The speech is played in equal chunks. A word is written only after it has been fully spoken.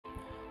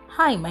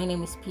Hi, my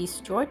name is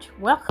Peace George.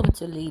 Welcome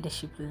to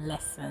Leadership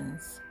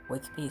Lessons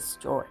with Peace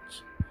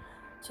George.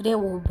 Today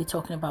we'll be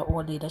talking about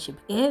what leadership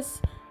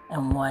is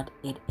and what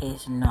it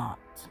is not.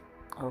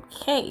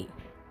 Okay.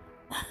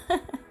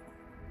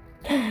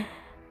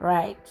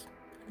 Right.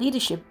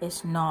 Leadership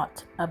is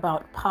not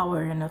about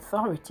power and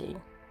authority.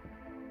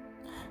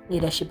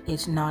 Leadership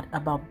is not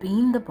about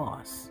being the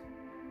boss.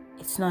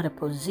 It's not a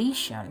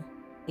position,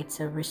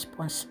 it's a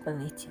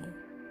responsibility.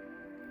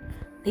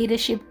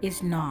 Leadership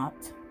is not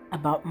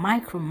about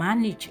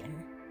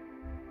micromanaging.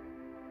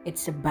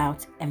 It's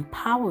about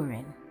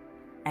empowering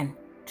and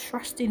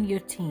trusting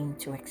your team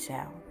to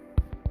excel.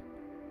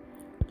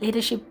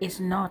 Leadership is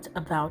not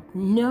about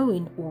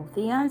knowing all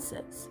the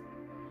answers.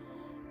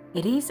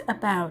 It is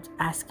about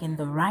asking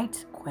the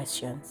right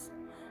questions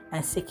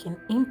and seeking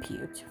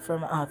input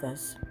from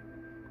others.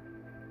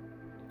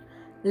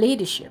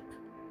 Leadership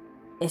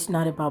is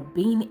not about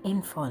being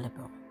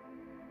infallible.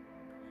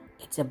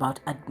 It's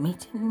about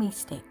admitting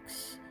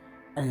mistakes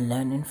and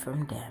learning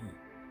from them.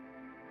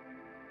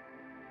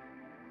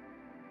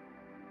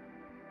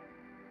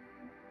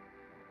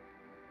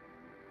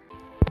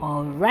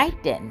 All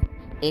right then,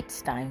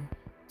 it's time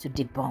to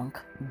debunk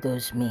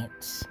those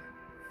myths.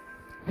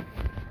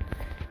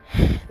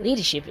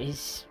 Leadership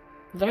is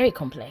very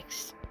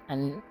complex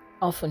and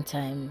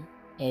oftentimes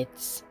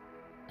it's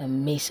a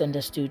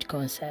misunderstood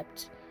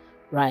concept,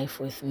 rife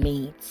with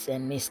myths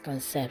and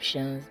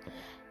misconceptions,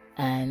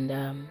 and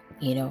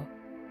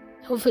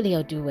hopefully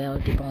I'll do well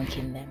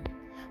debunking them.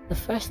 The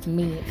first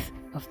myth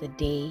of the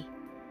day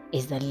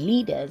is that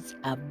leaders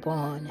are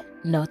born,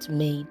 not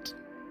made.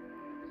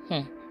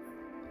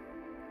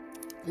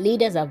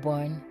 Leaders are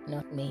born,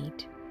 not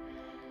made.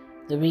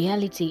 The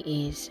reality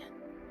is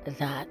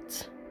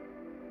that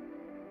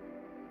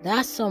there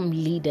are some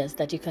leaders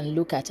that you can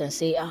look at and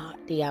say,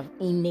 they have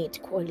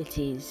innate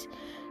qualities,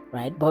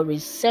 right? But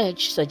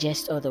research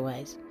suggests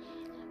otherwise.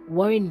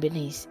 Warren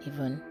Bennis,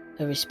 even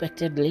a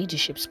respected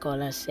leadership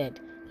scholar, said,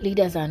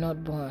 leaders are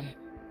not born,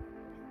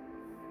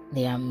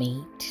 they are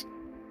made.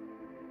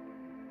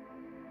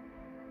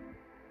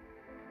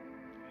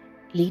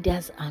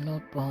 Leaders are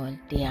not born,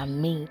 they are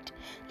made.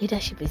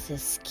 Leadership is a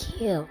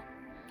skill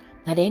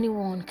that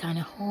anyone can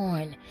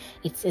hone.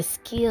 It's a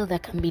skill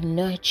that can be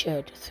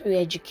nurtured through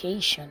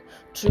education,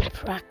 through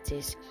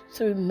practice,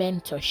 through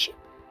mentorship.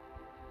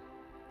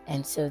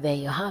 And so there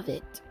you have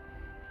it.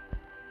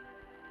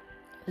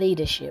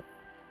 Leadership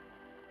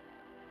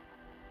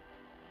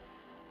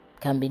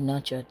can be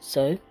nurtured.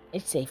 So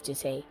it's safe to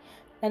say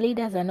that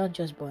leaders are not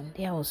just born,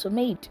 they are also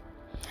made.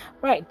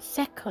 Right,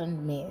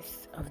 second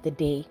myth of the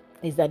day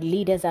is that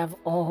leaders have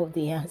all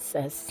the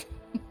answers.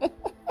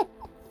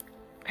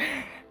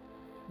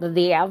 Do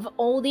they have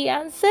all the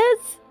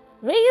answers?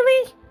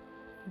 Really?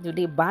 Do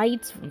they buy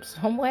it from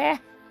somewhere?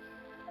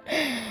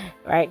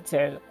 Right,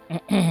 so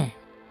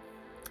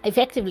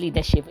effective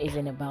leadership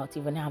isn't about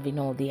even having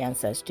all the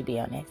answers, to be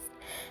honest.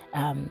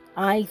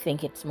 I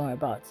think it's more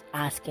about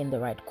asking the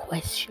right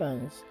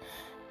questions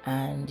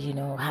and,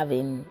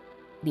 having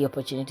the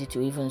opportunity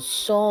to even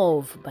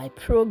solve by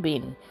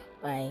probing,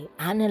 by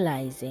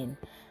analyzing.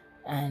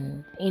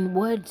 And in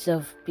words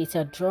of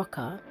Peter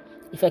Drucker,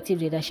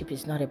 effective leadership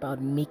is not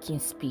about making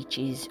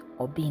speeches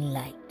or being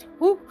liked.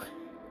 Woo!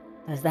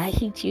 Does that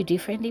hit you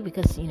differently?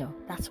 Because,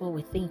 that's what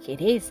we think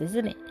it is,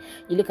 isn't it?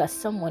 You look at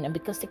someone and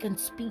because they can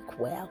speak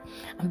well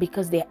and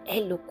because they're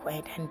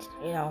eloquent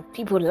and,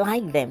 people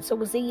like them. So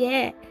we say,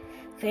 yeah,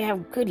 they are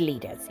good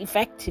leaders,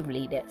 effective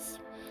leaders.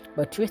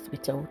 But truth be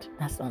told,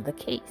 that's not the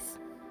case.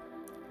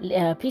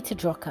 Peter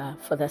Drucker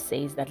further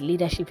says that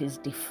leadership is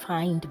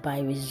defined by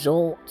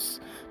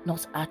results,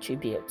 not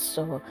attributes.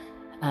 So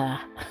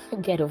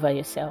get over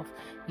yourself.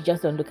 You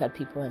just don't look at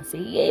people and say,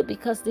 yeah,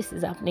 because this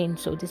is happening,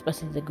 so this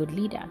person is a good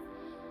leader.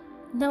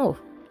 No,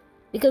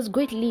 because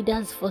great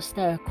leaders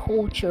foster a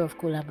culture of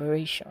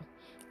collaboration,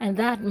 and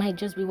that might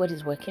just be what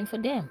is working for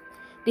them.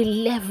 They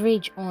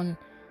leverage on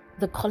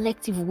the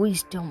collective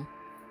wisdom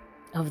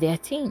of their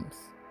teams.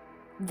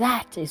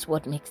 That is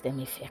what makes them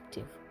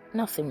effective,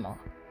 nothing more.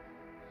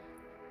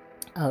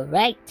 All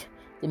right,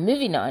 so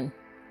moving on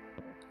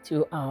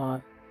to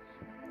our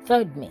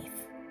third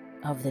myth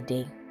of the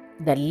day,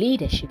 that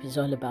leadership is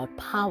all about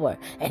power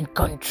and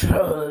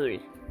control.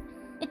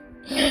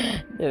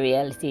 The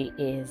reality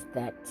is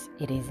that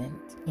it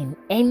isn't in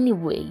any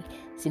way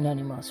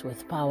synonymous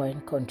with power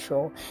and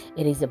control.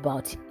 It is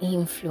about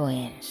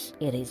influence.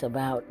 It is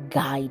about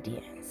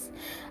guidance.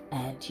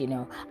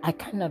 And, I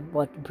cannot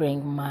but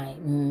bring my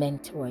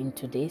mentor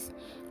into this.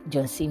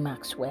 John C.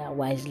 Maxwell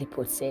wisely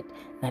puts it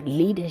that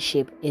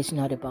leadership is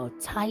not about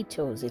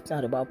titles. It's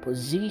not about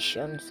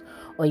positions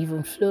or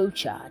even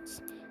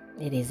flowcharts.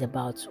 It is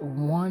about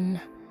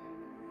one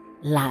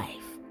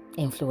life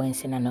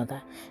influencing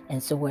another.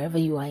 And so wherever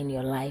you are in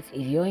your life,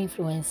 if you're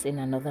influencing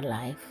another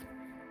life,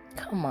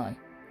 come on,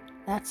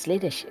 that's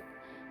leadership.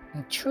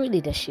 And true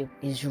leadership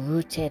is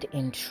rooted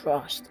in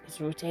trust.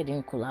 It's rooted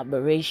in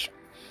collaboration.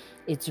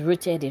 It's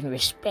rooted in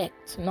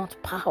respect, not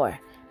power,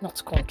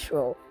 not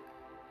control.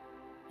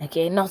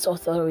 Okay, not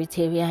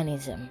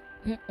authoritarianism.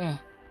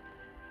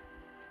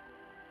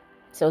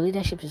 So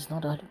leadership is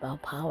not all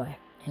about power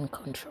and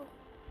control.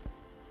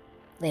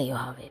 There you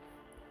have it.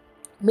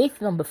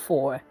 Myth number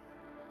 4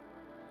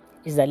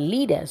 is that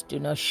leaders do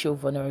not show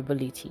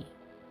vulnerability.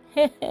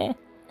 I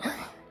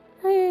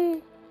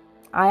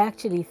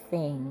actually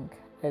think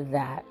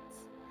that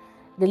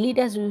the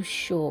leaders who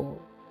show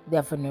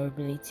their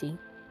vulnerability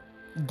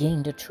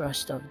gain the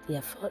trust of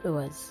their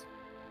followers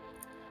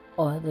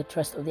or the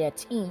trust of their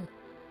team.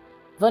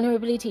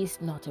 Vulnerability is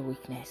not a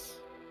weakness.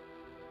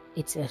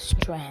 It's a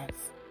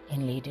strength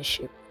in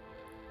leadership.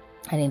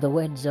 And in the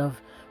words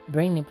of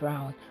Brené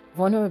Brown,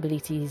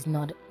 vulnerability is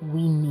not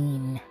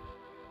winning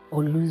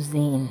or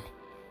losing.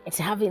 It's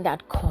having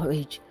that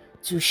courage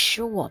to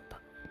show up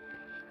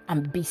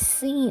and be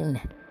seen.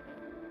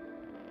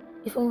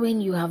 Even when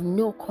you have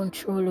no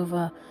control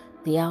over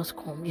the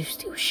outcome, you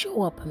still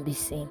show up and be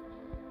seen.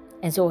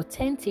 And so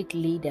authentic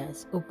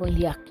leaders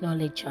openly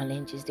acknowledge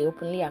challenges. They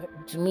openly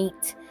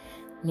admit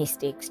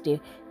mistakes. They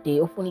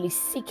openly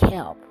seek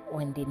help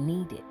when they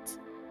need it.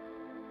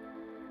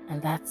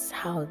 And that's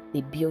how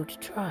they build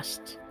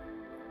trust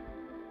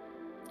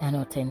and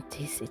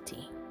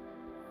authenticity.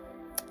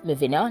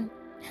 Moving on,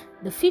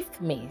 the 5th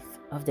myth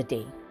of the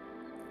day,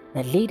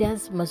 that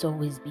leaders must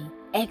always be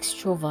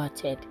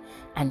extroverted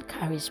and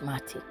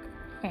charismatic.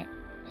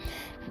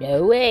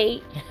 No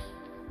way.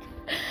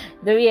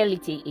 The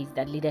reality is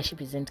that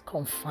leadership isn't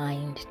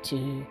confined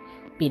to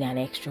being an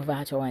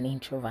extrovert or an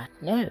introvert.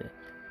 No,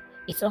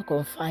 it's not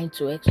confined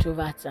to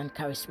extroverts and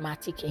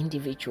charismatic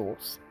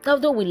individuals.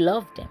 Although we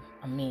love them.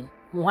 I mean,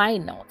 why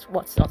not?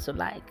 What's not to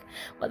like?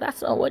 But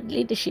that's not what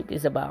leadership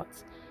is about.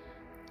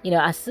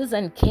 As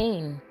Susan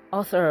Cain,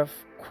 author of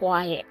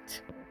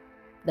Quiet,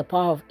 The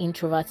Power of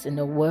Introverts in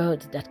a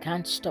World That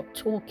Can't Stop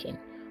Talking,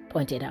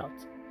 pointed out,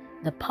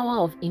 the power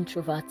of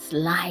introverts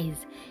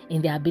lies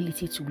in their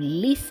ability to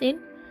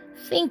listen,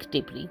 think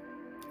deeply,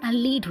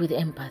 and lead with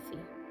empathy.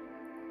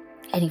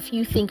 And if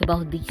you think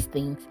about these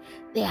things,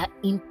 they are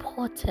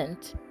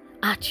important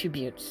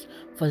attributes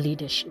for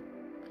leadership.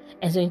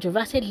 And so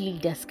introverted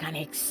leaders can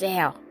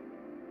excel.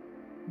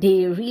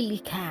 They really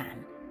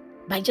can,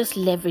 by just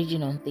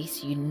leveraging on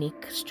these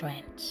unique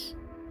strengths.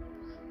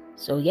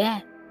 So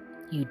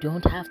you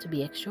don't have to be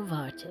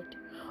extroverted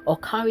or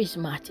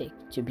charismatic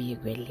to be a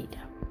great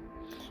leader.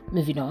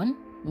 Moving on,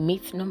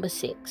 myth number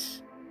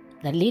 6,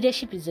 that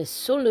leadership is a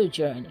solo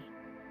journey.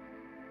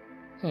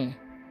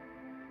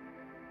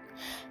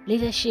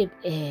 Leadership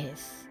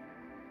is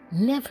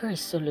never a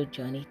solo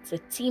journey. It's a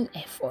team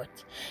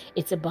effort.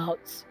 It's about,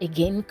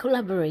 again,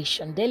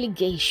 collaboration,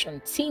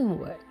 delegation,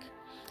 teamwork.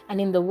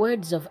 And in the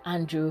words of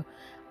Andrew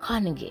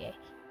Carnegie,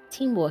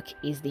 teamwork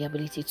is the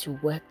ability to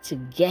work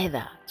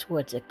together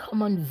towards a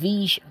common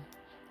vision,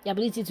 the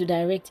ability to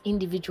direct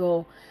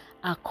individual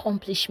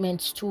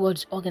accomplishments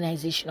towards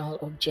organizational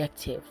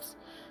objectives.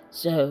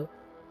 So,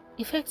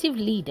 effective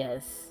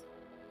leaders,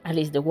 at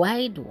least the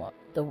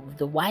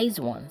wise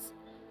ones,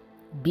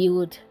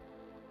 build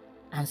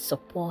and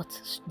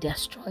support their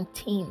strong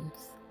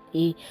teams.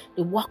 They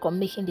work on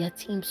making their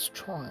teams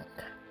strong.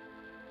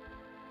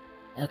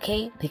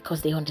 Okay?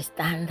 Because they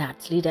understand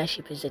that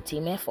leadership is a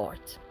team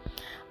effort.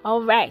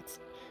 All right.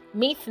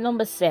 Myth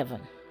number 7.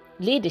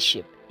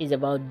 Leadership is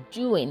about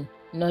doing,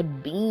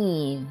 not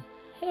being.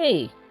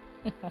 Hey.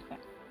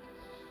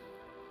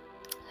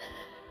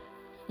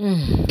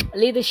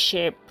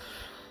 Leadership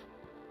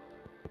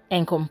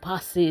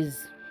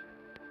encompasses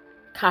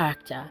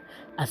character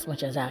as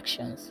much as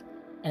actions.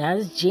 And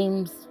as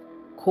James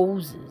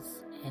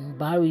Coases and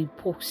Barry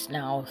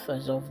Posner,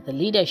 authors of The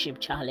Leadership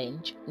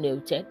Challenge,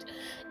 noted,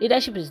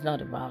 leadership is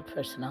not about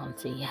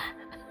personality.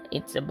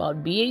 It's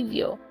about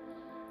behavior,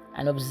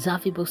 an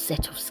observable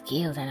set of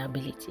skills and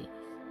abilities.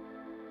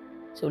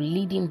 So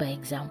leading by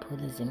example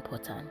is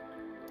important.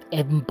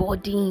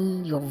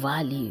 Embodying your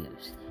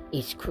values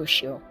is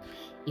crucial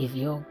if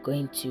you're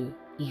going to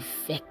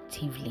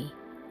effectively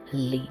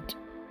lead.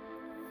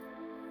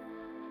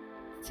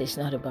 So it's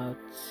not about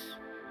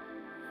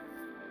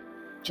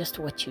just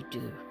what you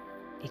do.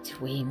 It's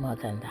way more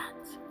than that.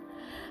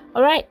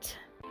 All right.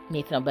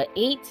 Myth number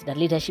 8, that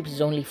leadership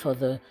is only for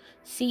the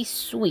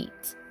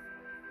C-suite.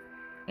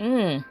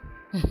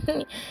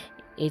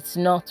 It's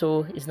not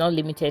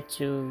limited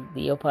to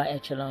the upper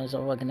echelons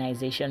of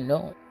organization.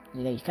 No,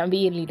 you can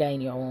be a leader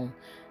in your home.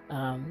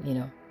 A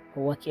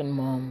working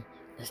mom,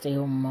 a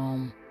stay-home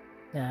mom,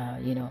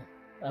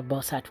 a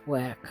boss at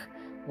work,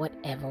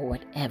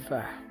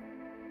 whatever.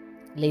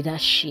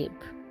 Leadership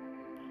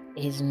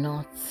is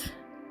not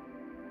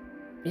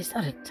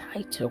a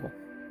title.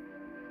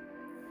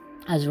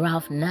 As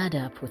Ralph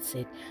Nader puts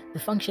it, the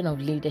function of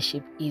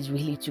leadership is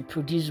really to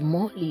produce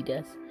more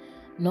leaders,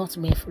 not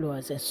mere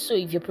followers. And so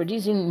if you're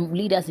producing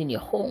leaders in your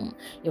home,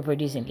 you're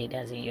producing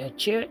leaders in your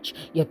church,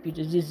 you're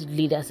producing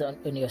leaders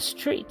on your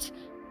street,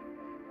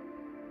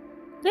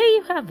 there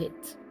you have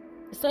it.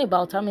 It's not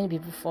about how many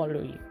people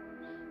follow you.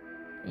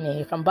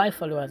 You can buy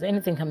followers.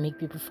 Anything can make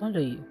people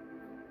follow you.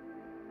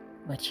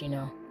 But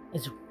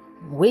it's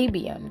way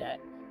beyond that.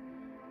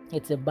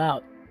 It's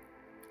about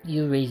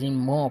you raising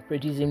more,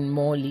 producing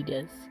more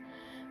leaders,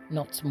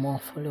 not more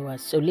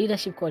followers. So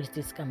leadership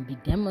qualities can be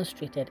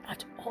demonstrated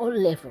at all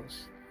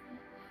levels.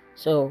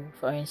 So,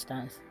 for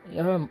instance,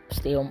 you're a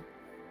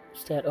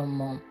stay-at-home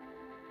mom,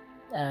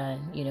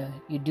 and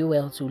you do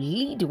well to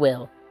lead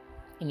well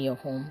in your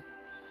home,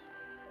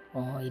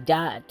 or a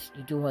dad,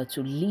 you do well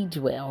to lead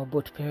well, or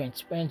both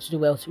parents do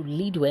well to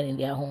lead well in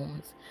their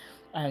homes.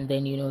 And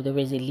then there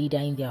is a leader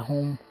in their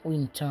home who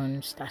in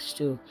turn starts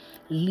to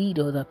lead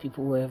other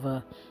people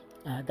wherever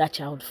that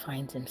child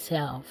finds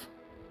himself.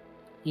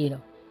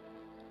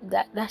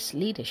 That's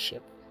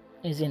leadership,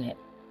 isn't it?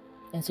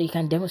 And so you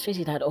can demonstrate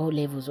it at all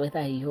levels,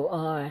 whether you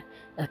are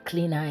a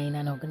cleaner in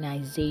an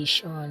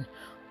organization,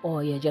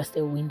 or you're just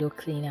a window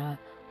cleaner,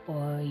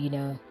 or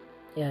you're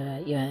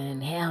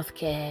in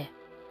healthcare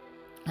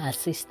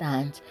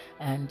assistant,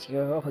 and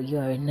you're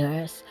a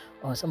nurse,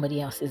 or somebody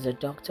else is a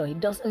doctor. It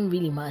doesn't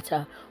really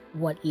matter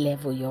what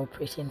level you're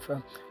operating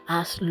from,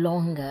 as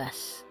long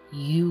as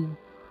you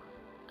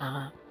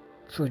are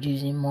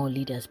producing more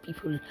leaders,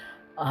 people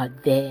are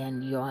there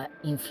and you are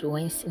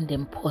influencing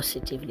them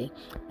positively.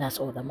 That's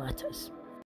all that matters.